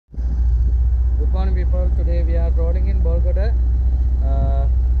afternoon, people. Today we are trolling in Bolgoda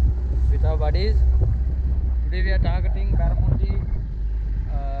with our buddies. Today we are targeting barramundi,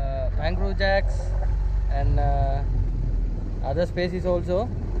 mangrove jacks, and other species also.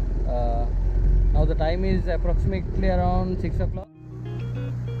 Now the time is approximately around 6 o'clock.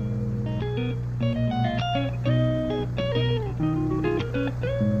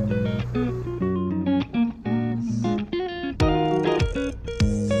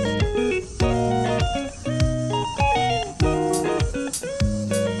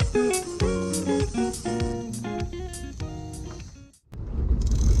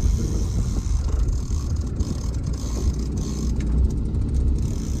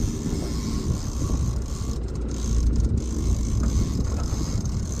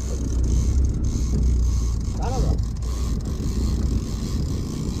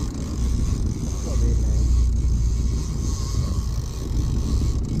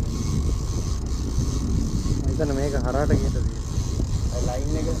 Then make a harata get a line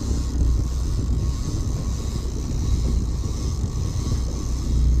nigga.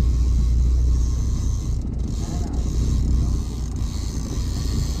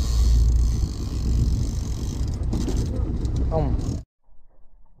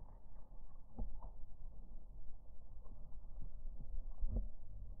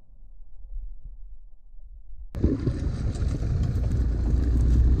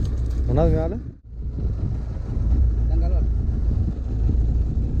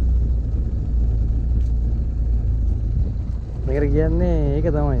 මේකට කියන්නේ ඒක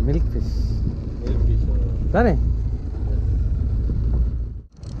තමයි milkfish. Milkfish. දන්නේ?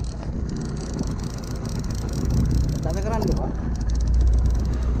 තද කරන්න එපා.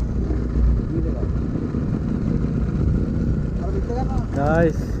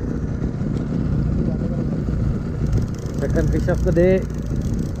 Guys, second fish of the day.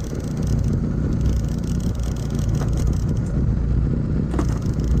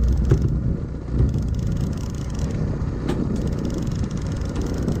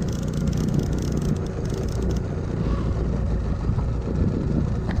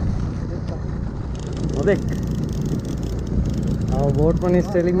 Our boatman is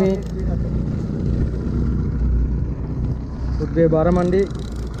telling me could be a barramundi.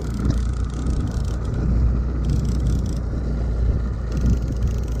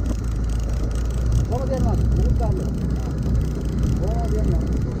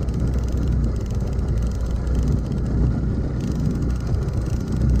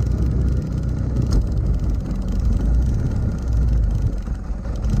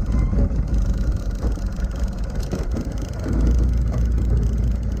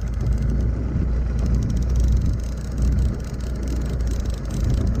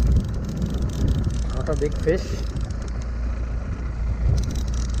 A big fish.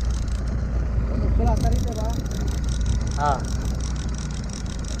 Ah.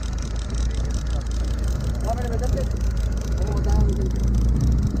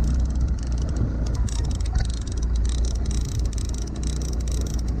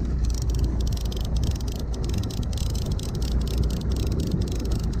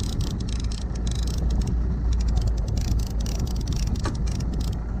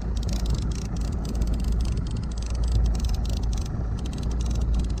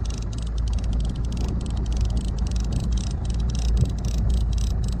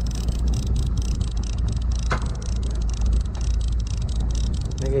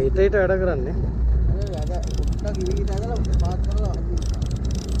 හිතේට වැඩ කරන්නේ වැඩ උඩට කිවිලි දාලා පාත් කරලා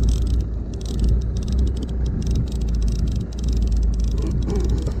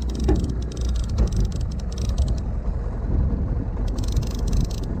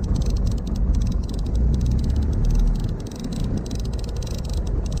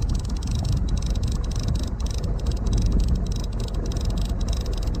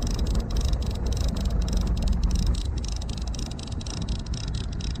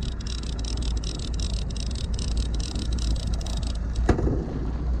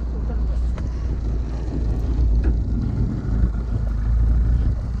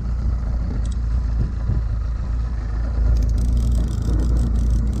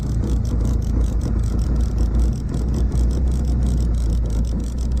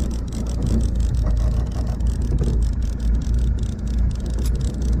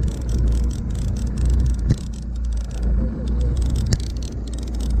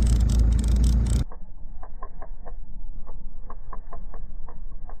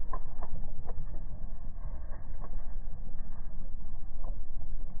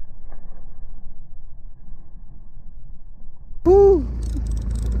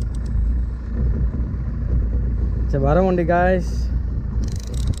It's a barramundi, guys.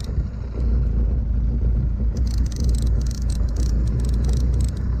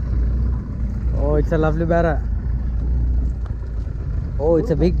 It's a lovely barra. Oh,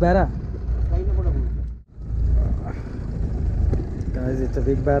 it's a big barra. Guys, it's a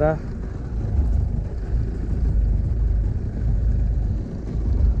big barra.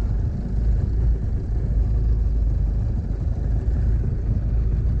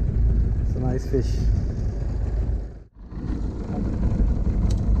 It's a nice fish.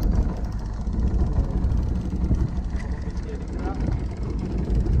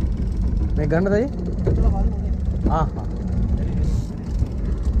 मैं गंड रही हाँ हाँ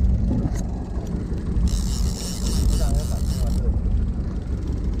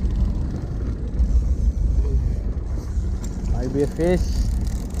might be a fish,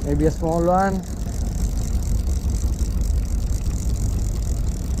 maybe a small one.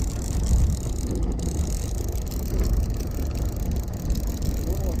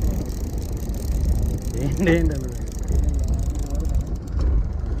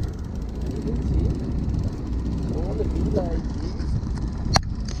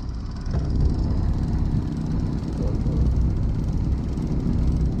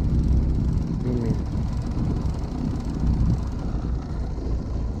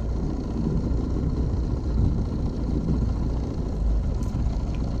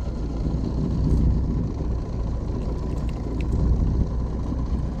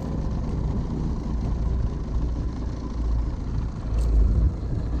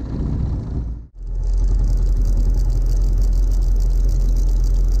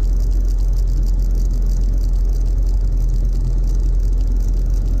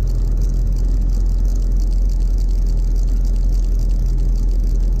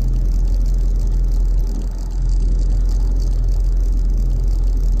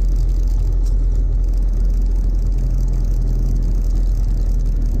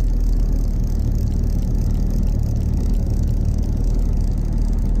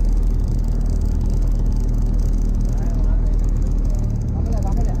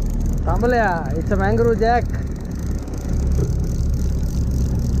 It's a mangrove jack.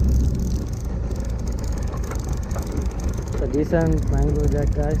 It's a decent mangrove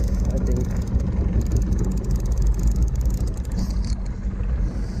jack, guys, I think.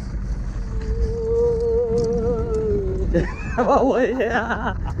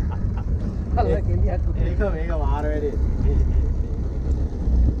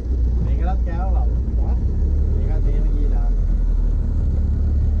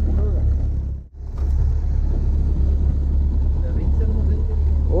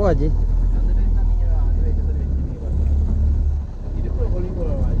 Oh, Aji.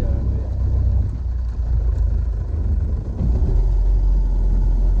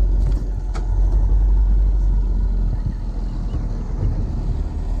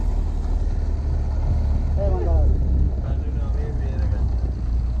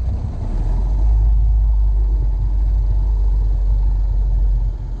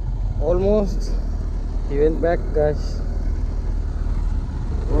 Almost. He went back, guys.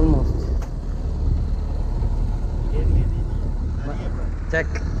 Almost. Jack.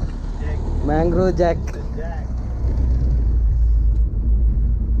 Mangrove jack.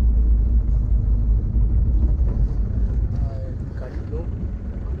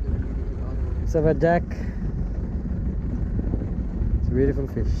 It's a jack. It's a beautiful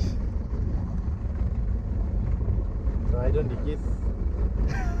fish. So I don't kiss.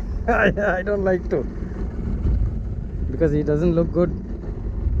 I don't like to, because he doesn't look good.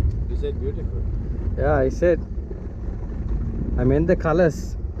 You said beautiful. Yeah, I said. I meant the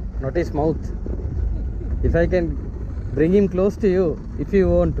colors, not his mouth. If I can bring him close to you, if you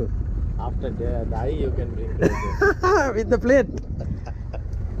want to. After the eye you can bring closer. With the plate.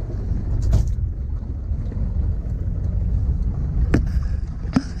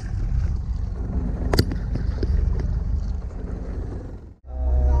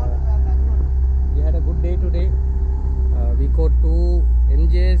 We had a good day today. We caught 2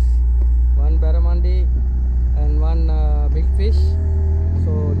 MJs, 1 barramundi and 1 milkfish.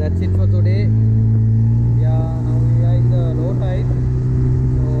 So that's it for today. Now we are in the low tide.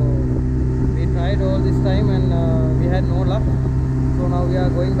 So we tried all this time and we had no luck. So now we are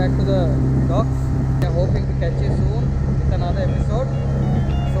going back to the docks. We are hoping to catch you soon with another episode.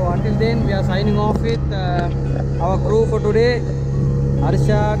 So until then, we are signing off with our crew for today,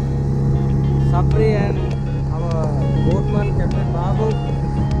 Arshad, Sabri and our boatman Captain Babu.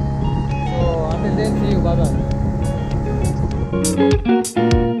 So until then, see you. Bye bye.